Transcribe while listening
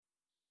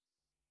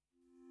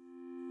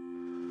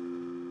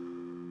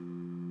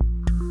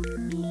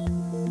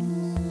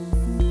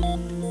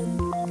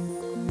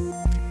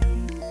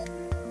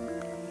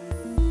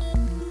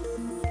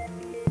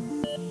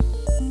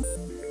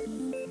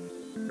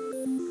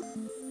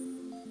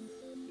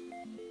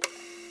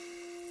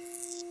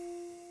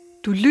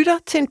Du lytter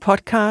til en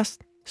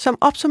podcast, som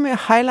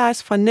opsummerer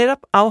highlights fra netop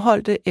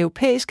afholdte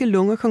europæiske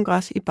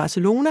lungekongres i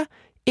Barcelona,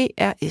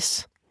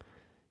 ERS.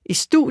 I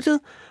studiet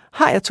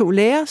har jeg 2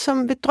 læger,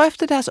 som vil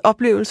drøfte deres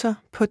oplevelser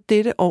på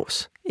dette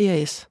års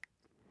ERS.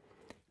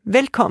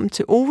 Velkommen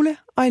til Ole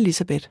og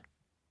Elisabeth.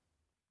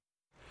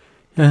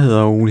 Jeg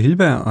hedder Ole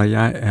Hilberg, og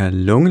jeg er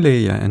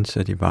lungelæge. Jeg er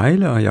ansat i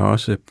Vejle, og jeg er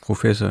også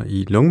professor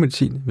i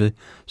lungemedicin ved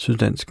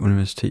Syddansk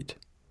Universitet.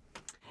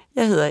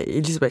 Jeg hedder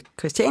Elisabeth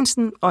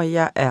Christiansen, og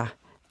jeg er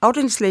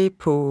afdelingslæge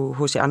på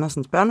H.C.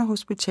 Andersens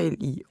Børnehospital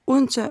i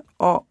Odense,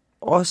 og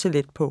også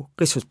lidt på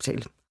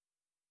Rigshospitalet.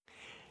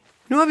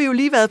 Nu har vi jo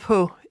lige været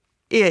på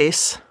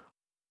ERS.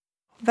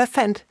 Hvad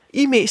fandt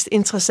I mest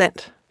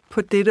interessant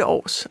på dette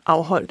års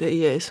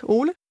afholdte ERS,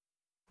 Ole?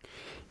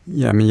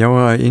 Jamen, jeg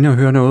var inde og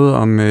høre noget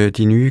om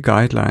de nye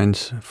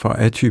guidelines for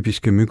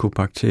atypiske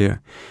mykobakterier,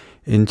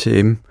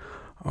 NTM,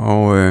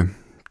 og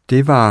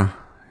det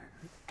var,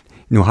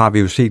 nu har vi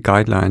jo set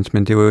guidelines,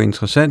 men det var jo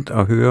interessant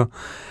at høre,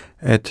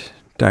 at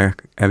der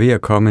er ved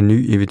at komme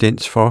ny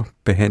evidens for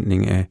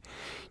behandling af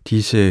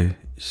disse,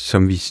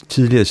 som vi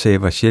tidligere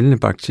sagde, var sjældne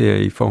bakterier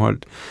i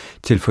forhold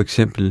til for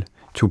eksempel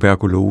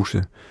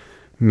tuberkulose.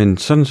 Men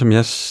sådan som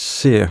jeg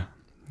ser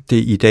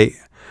det i dag,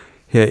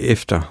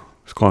 herefter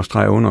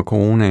under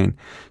coronaen,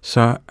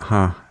 så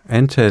har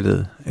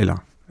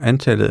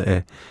antallet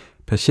af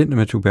patienter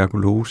med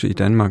tuberkulose i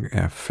Danmark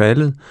er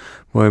faldet,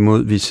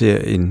 hvorimod vi ser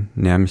en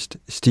nærmest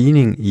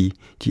stigning i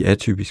de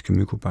atypiske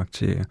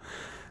mykobakterier.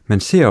 Man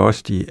ser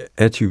også de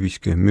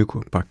atypiske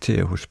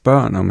mykobakterier hos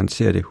børn, og man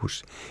ser det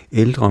hos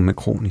ældre med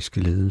kroniske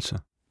lidelser.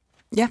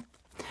 Ja,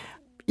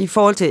 i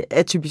forhold til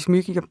atypiske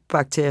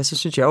mykobakterier, så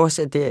synes jeg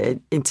også, at det er et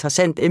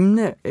interessant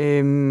emne.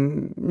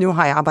 Nu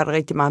har jeg arbejdet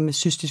rigtig meget med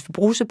cystisk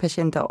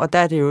fibrose-patienter, og der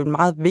er det jo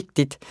meget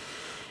vigtigt,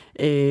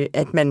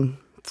 at man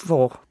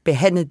får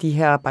behandlet de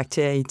her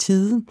bakterier i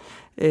tiden,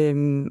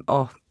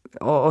 og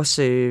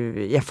også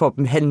får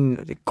dem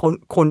behandlet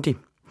grundigt.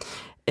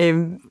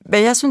 Hvad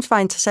jeg synes var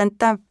interessant,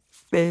 der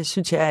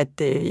synes jeg,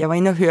 at jeg var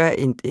inde og høre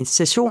en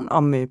session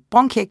om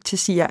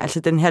bronkiektasir, altså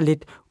den her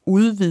lidt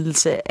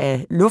udvidelse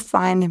af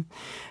luftvejene.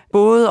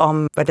 Både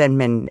om, hvordan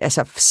man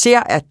ser,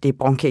 at det er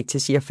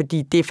bronkiektasir,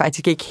 fordi det er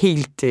faktisk ikke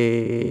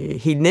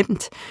helt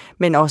nemt,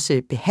 men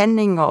også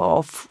behandling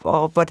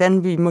og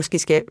hvordan vi måske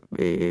skal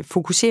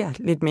fokusere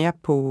lidt mere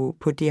på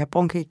det her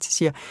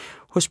bronkiektasir.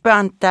 Hos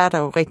børn, der er der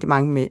jo rigtig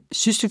mange med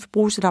cystisk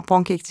fibrose, der har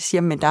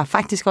bronkiektasir, men der er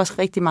faktisk også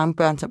rigtig mange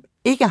børn, som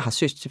ikke har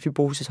cystisk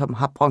fibrose, som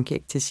har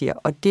bronkiektasir,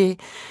 og det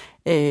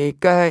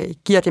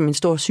giver dem en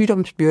stor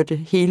sygdomsbyrde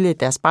hele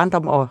deres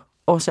barndom og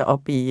også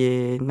op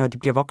i, når de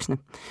bliver voksne.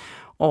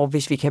 Og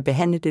hvis vi kan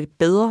behandle det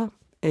bedre,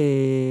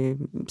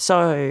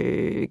 så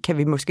kan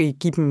vi måske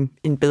give dem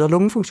en bedre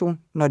lungefunktion,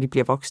 når de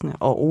bliver voksne,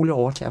 og Ole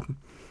overtager dem.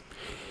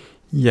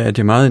 Ja, det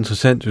er meget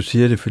interessant, du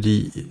siger det,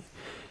 fordi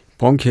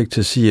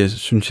bronkiektasir,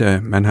 synes jeg,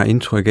 man har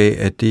indtryk af,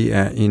 at det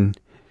er en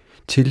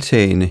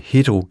tiltagende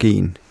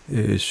heterogen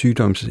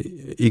sygdom,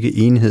 ikke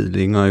enhed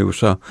længere jo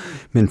så,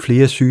 men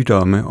flere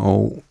sygdomme,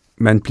 og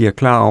man bliver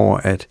klar over,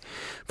 at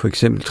for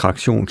eksempel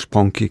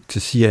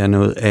traktionsbronkiektasir er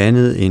noget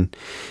andet, end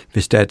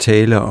hvis der er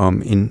tale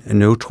om en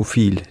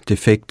neutrofil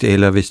defekt,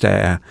 eller hvis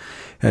der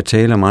er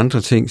tale om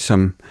andre ting,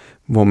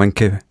 hvor man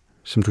kan,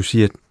 som du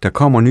siger, der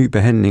kommer ny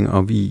behandling,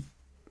 og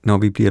når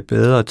vi bliver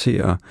bedre til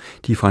at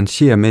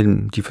differentiere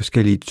mellem de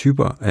forskellige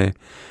typer af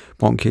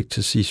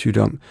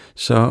bronkiektasisygdom,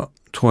 så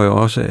tror jeg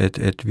også,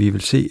 at vi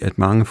vil se, at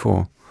mange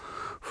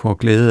får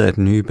glæde af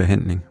den nye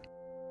behandling.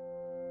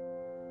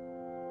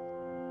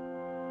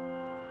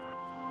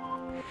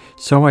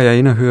 Så var jeg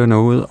inde og høre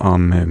noget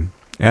om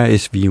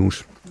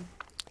RS-virus.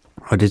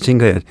 Og det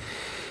tænker jeg,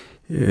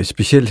 at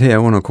specielt her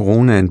under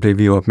coronaen blev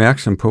vi jo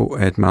opmærksom på,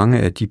 at mange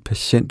af de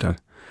patienter,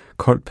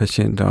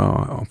 koldpatienter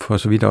og for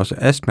så vidt også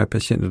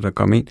astmapatienter, der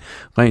kom ind,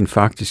 rent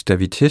faktisk, da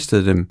vi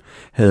testede dem,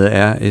 havde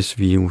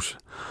RS-virus.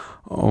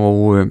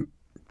 Og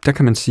der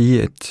kan man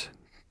sige, at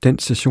den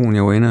session,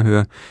 jeg var inde og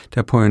høre,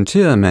 der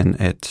pointerede man,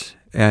 at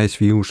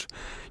RS-virus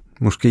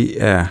måske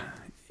er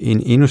en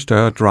endnu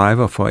større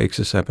driver for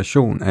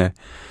exacerbation af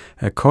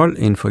kold,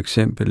 end for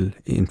eksempel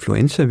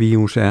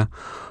influenzavirus er,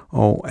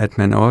 og at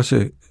man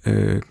også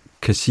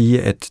kan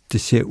sige, at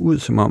det ser ud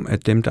som om,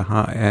 at dem, der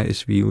har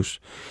RS-virus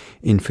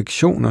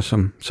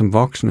infektioner som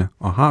voksne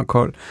og har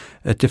kold,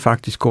 at det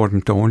faktisk går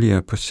dem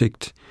dårligere på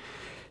sigt.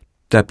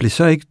 Der blev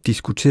så ikke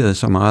diskuteret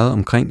så meget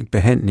omkring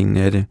behandlingen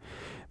af det,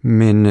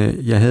 men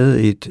jeg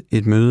havde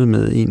et møde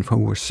med en fra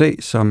USA,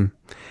 som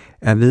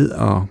er ved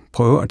at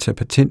prøve at tage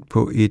patent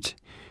på et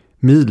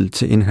middel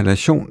til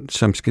inhalation,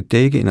 som skal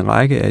dække en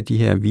række af de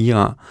her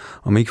vira,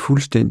 om ikke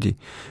fuldstændig,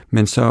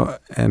 men så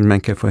at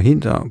man kan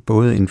forhindre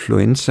både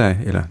influenza,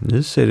 eller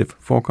nedsætte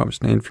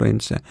forekomsten af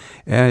influenza,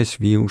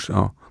 RS-virus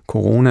og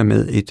corona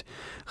med et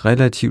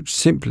relativt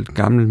simpelt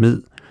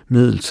gammelt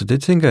middel. Så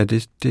det tænker jeg,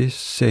 det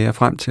ser jeg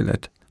frem til,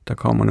 at der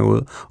kommer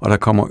noget, og der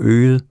kommer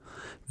øget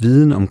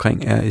viden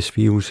omkring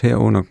RS-virus.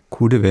 Herunder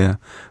kunne det være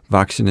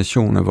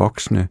vaccination af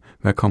voksne.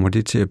 Hvad kommer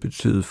det til at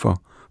betyde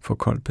for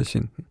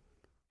koldpatienten?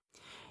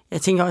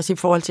 Jeg tænker også i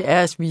forhold til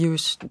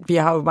ERS-virus, vi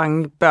har jo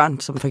mange børn,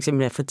 som for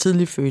eksempel er for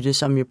tidligt fødte,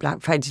 som jo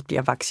faktisk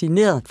bliver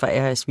vaccineret for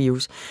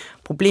ERS-virus.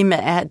 Problemet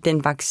er, at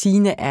den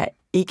vaccine er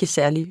ikke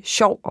særlig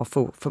sjov at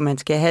få, for man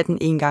skal have den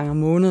en gang om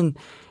måneden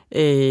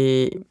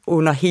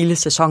under hele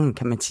sæsonen,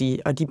 kan man sige.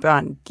 Og de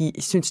børn, de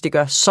synes, det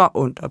gør så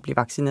ondt at blive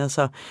vaccineret.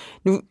 Så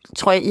nu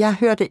tror jeg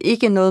hørte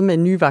ikke noget med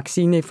en ny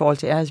vaccine i forhold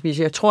til ERS-virus.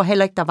 Jeg tror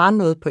heller ikke, der var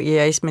noget på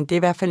ERS, men det er i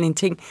hvert fald en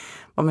ting,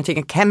 hvor man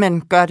tænker, kan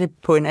man gøre det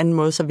på en anden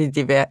måde, så vil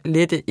det være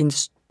lidt en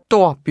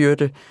stor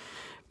byrde,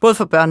 både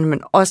for børnene,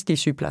 men også de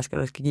sygeplejersker,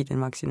 der skal give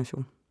den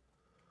vaccination.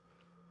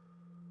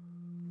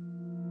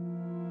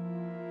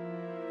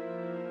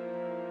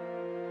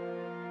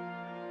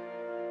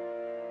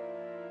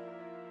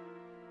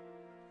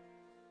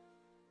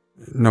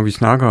 Når vi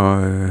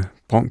snakker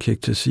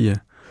bronkiektasia,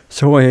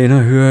 så var jeg inde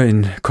og høre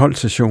en kold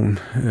session,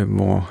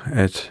 hvor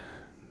at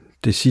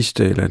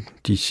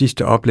de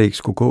sidste oplæg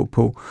skulle gå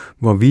på,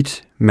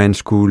 hvorvidt man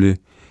skulle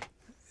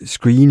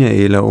screene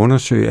eller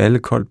undersøge alle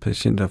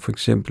koldpatienter, for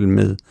eksempel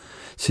med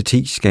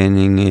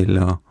CT-scanning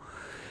eller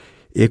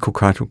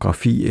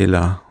ekokardiografi,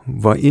 eller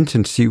hvor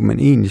intensiv man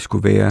egentlig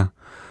skulle være.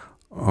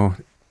 Og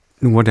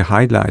nu var det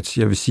highlights.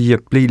 Jeg vil sige, at jeg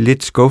blev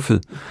lidt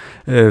skuffet,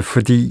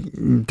 fordi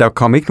der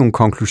kom ikke nogen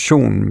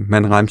konklusion.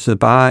 Man remsede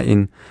bare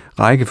en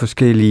række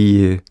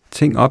forskellige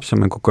ting op, som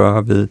man kunne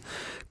gøre ved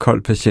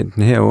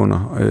koldpatienten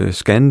herunder.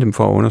 Scanne dem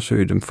for at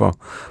undersøge dem for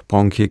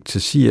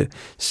bronkiektasia.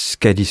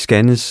 Skal de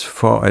scannes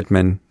for, at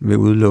man vil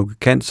udelukke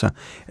cancer?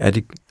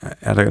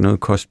 Er der noget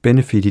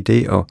cost-benefit i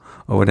det, og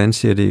hvordan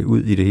ser det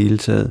ud i det hele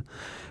taget?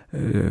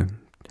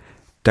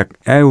 Der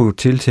er jo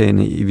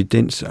tiltagende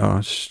evidens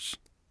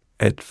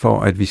for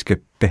at vi skal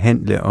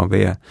behandle og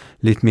være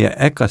lidt mere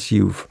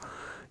aggressive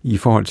i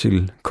forhold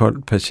til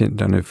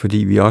koldpatienterne, fordi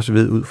vi også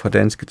ved ud fra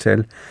danske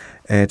tal,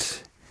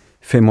 at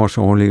 5-års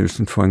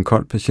overlevelsen for en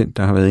kold patient,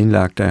 der har været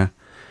indlagt,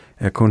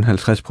 er kun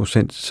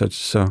 50%.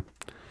 Så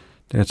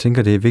jeg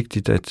tænker, det er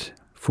vigtigt at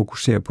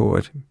fokusere på,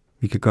 at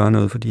vi kan gøre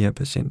noget for de her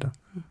patienter.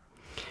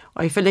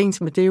 Og i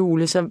forlængelse med det,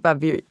 Ole, så var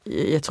vi,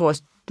 jeg tror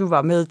også, du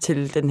var med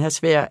til den her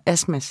svære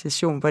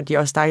astma-session, hvor de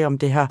også snakkede om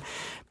det her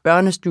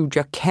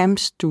børnestudier,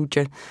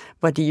 CAMP-studier,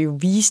 hvor de jo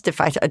viste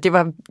faktisk, og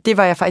det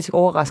var jeg faktisk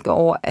overrasket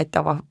over, at der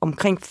var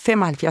omkring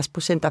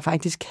 75%, der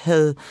faktisk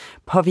havde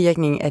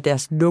påvirkning af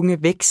deres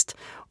lungevækst,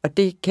 og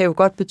det kan jo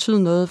godt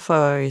betyde noget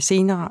for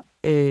senere,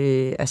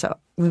 altså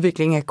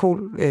udvikling af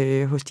kol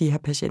hos de her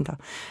patienter.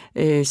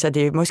 Så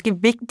det er måske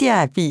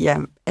vigtigere, at vi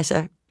er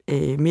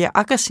mere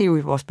aggressive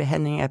i vores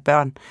behandling af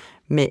børn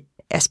med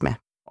astma.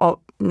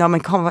 Og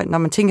når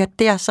man tænker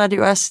der, så er det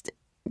jo også,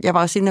 jeg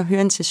var også inde og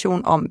høre en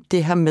session om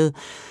det her med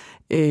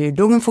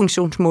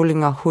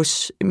lungefunktionsmålinger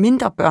hos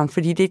mindre børn,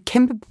 fordi det er et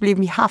kæmpe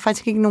problem. Vi har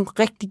faktisk ikke nogen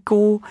rigtig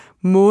gode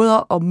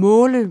måder at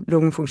måle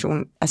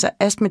lungefunktionen. Altså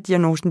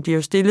astmadiagnosen bliver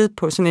jo stillet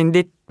på sådan en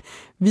lidt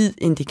vid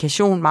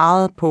indikation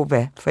meget på,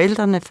 hvad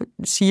forældrene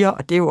siger,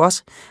 og det er jo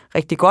også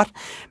rigtig godt,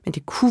 men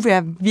det kunne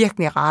være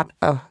virkelig rart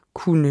at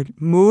kunne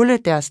måle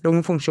deres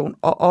lungefunktion,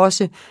 og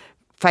også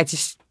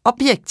faktisk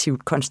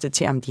objektivt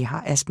konstatere, om de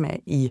har astma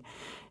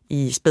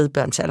i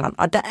spædbørnsalderen.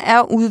 Og der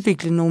er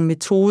udviklet nogle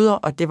metoder,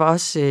 og det var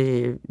også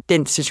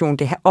den session,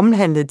 det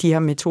omhandlede de her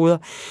metoder.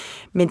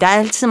 Men der er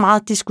altid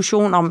meget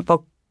diskussion om,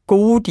 hvor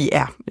gode de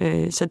er.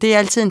 Så det er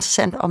altid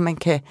interessant, om man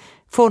kan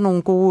få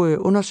nogle gode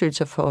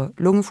undersøgelser for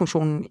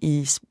lungefunktionen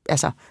i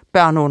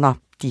børn under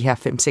de her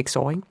 5-6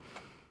 år. Ikke?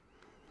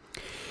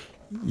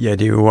 Ja,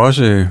 det er jo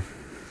også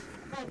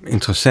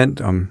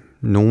interessant om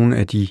nogle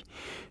af de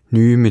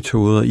nye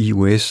metoder,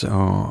 IUS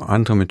og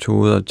andre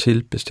metoder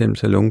til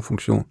bestemmelse af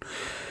lungefunktion,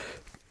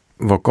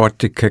 hvor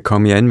godt det kan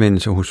komme i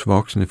anvendelse hos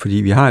voksne, fordi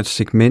vi har et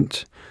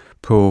segment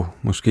på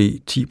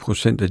måske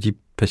 10% af de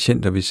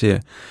patienter, vi ser,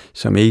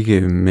 som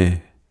ikke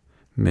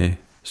med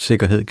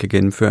sikkerhed kan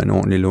gennemføre en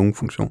ordentlig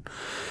lungefunktion.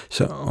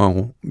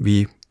 Og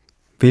vi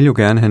vil jo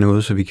gerne have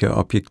noget, så vi kan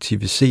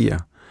objektivisere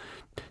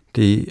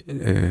det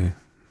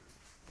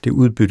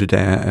udbytte, der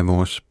er af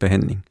vores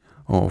behandling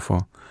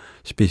overfor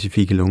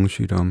specifikke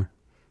lungesygdomme.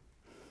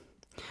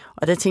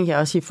 Og der tænker jeg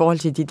også i forhold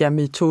til de der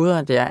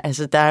metoder der,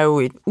 altså der er jo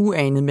et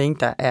uanet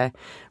mængder af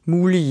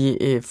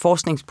mulige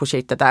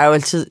forskningsprojekter. Der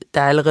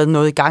er allerede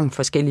noget i gang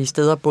forskellige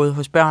steder, både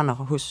hos børn og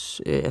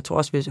hos, jeg tror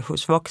også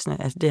hos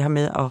voksne. Altså det her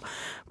med at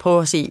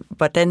prøve at se,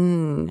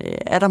 hvordan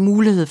er der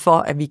mulighed for,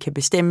 at vi kan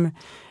bestemme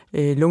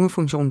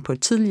lungefunktionen på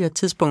et tidligere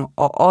tidspunkt,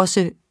 og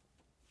også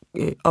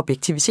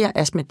objektivisere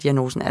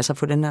astmadiagnosen, altså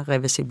få den her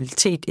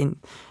reversibilitet ind.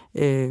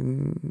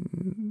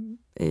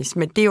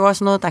 Men det er jo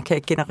også noget, der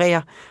kan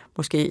generere,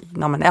 måske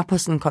når man er på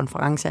sådan en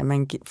konference, at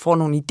man får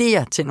nogle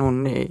idéer til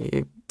nogle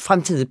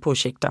fremtidige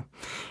projekter,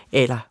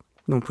 eller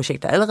nogle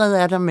projekter allerede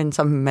er der, men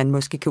som man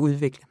måske kan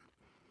udvikle.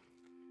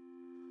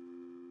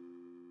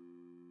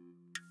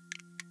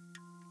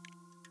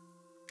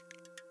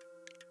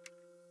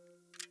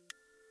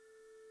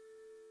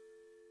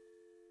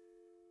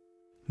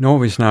 Når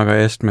vi snakker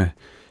astma,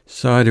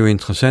 så er det jo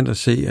interessant at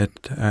se, at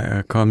der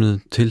er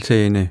kommet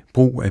tiltagende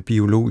brug af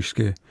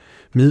biologiske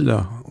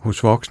midler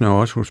hos voksne og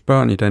også hos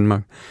børn i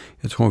Danmark.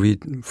 Jeg tror, vi er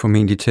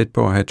formentlig tæt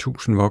på at have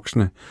 1000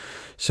 voksne,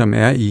 som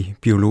er i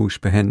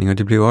biologisk behandling. Og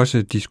det blev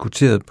også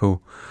diskuteret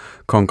på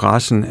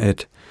kongressen,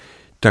 at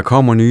der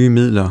kommer nye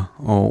midler,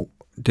 og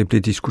det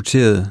blev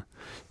diskuteret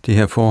det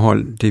her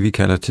forhold, det vi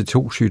kalder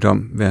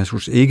T2-sygdom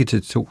versus ikke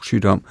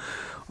T2-sygdom,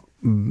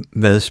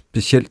 hvad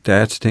specielt der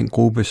er til den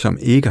gruppe, som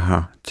ikke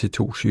har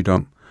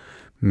T2-sygdom.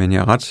 Men jeg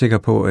er ret sikker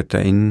på, at der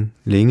inden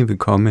længe vil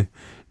komme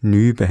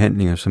nye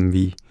behandlinger, som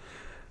vi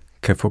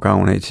kan få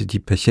gavn af til de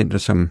patienter,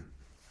 som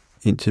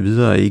indtil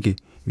videre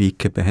vi ikke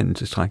kan behandle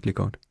tilstrækkeligt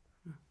godt.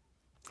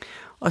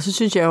 Og så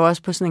synes jeg jo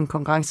også på sådan en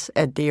konkurrence,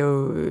 at det er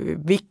jo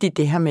vigtigt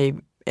det her med,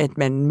 at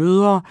man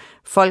møder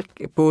folk,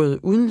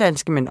 både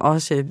udenlandske, men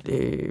også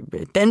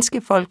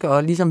danske folk,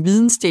 og ligesom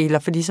vidensdeler,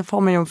 fordi så får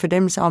man jo en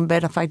fornemmelse om,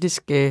 hvad der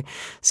faktisk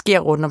sker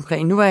rundt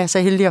omkring. Nu var jeg så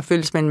heldig at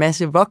følges med en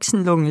masse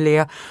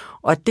voksenlungelæger,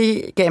 og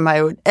det gav mig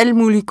jo alle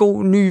mulige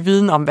god ny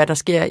viden om, hvad der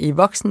sker i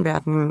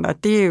voksenverdenen,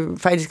 og det er jo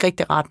faktisk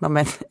rigtig rart, når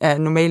man er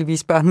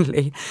normalvis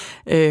børnelæge.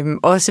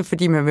 Også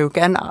fordi man vil jo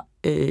gerne,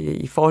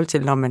 i forhold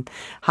til, når man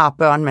har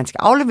børn, man skal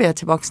aflevere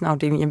til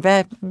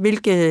voksenafdelingen,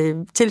 hvilke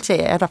tiltag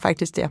er der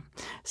faktisk der?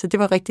 Så det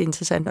var rigtig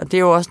interessant, og det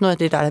er jo også noget af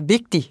det, der er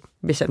vigtigt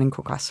ved sådan en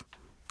kongres,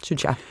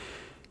 synes jeg.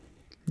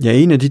 Ja,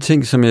 en af de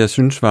ting, som jeg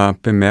synes var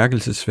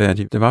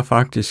bemærkelsesværdigt, det var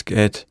faktisk,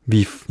 at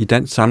vi i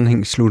dansk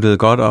sammenhæng sluttede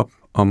godt op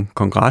om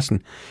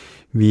kongressen.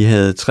 Vi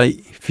havde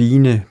 3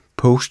 fine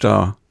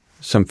postere,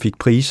 som fik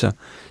priser.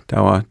 Der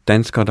var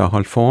danskere, der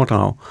holdt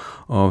foredrag,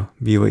 og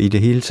vi var i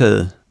det hele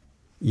taget,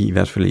 i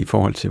hvert fald i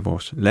forhold til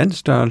vores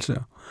landsstørrelse,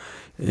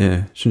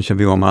 synes jeg,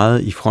 vi var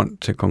meget i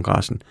front til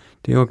kongressen.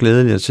 Det var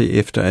glædeligt at se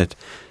efter, at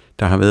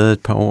der har været et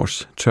par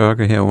års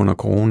tørke her under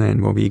coronaen,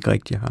 hvor vi ikke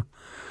rigtig har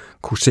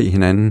kunne se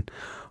hinanden.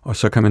 Og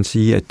så kan man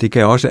sige, at det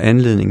gav også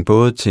anledning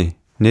både til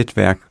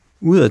netværk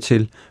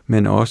udadtil,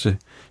 men også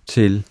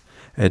til,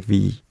 at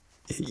vi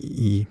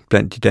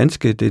blandt de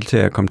danske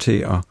deltagere kom til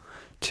at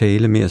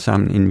tale mere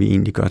sammen, end vi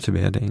egentlig gør til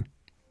hverdagen.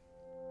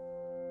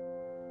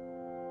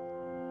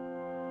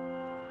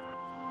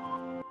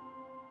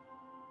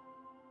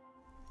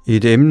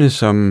 Et emne,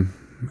 som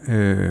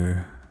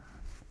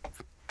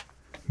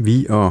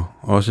vi og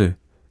også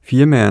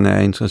firmaerne er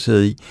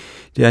interesseret i,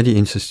 det er de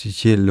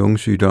interstitielle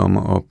lungesygdomme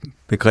og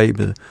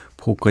begrebet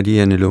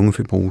progredierende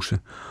lungefibrose.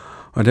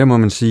 Og der må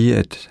man sige,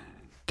 at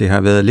det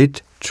har været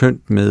lidt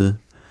tyndt med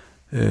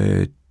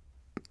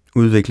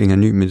udvikling af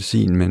ny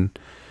medicin, men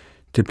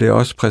det blev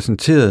også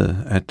præsenteret,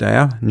 at der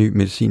er ny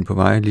medicin på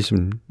vej,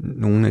 ligesom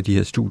nogle af de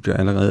her studier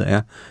allerede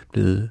er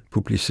blevet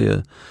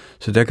publiceret.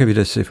 Så der kan vi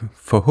da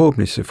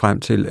forhåbentlig se frem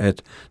til,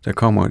 at der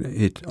kommer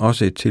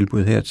også et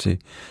tilbud her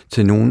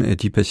til nogle af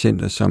de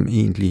patienter, som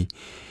egentlig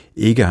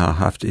ikke har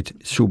haft et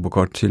super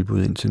godt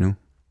tilbud indtil nu.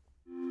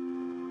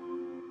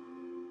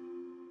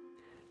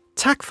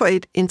 Tak for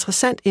et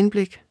interessant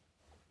indblik.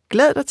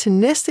 Glæd dig til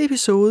næste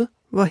episode,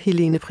 hvor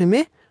Helene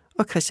Primet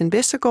og Christian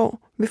Vestergaard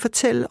vil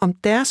fortælle om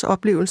deres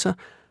oplevelser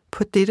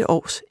på dette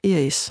års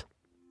ERS.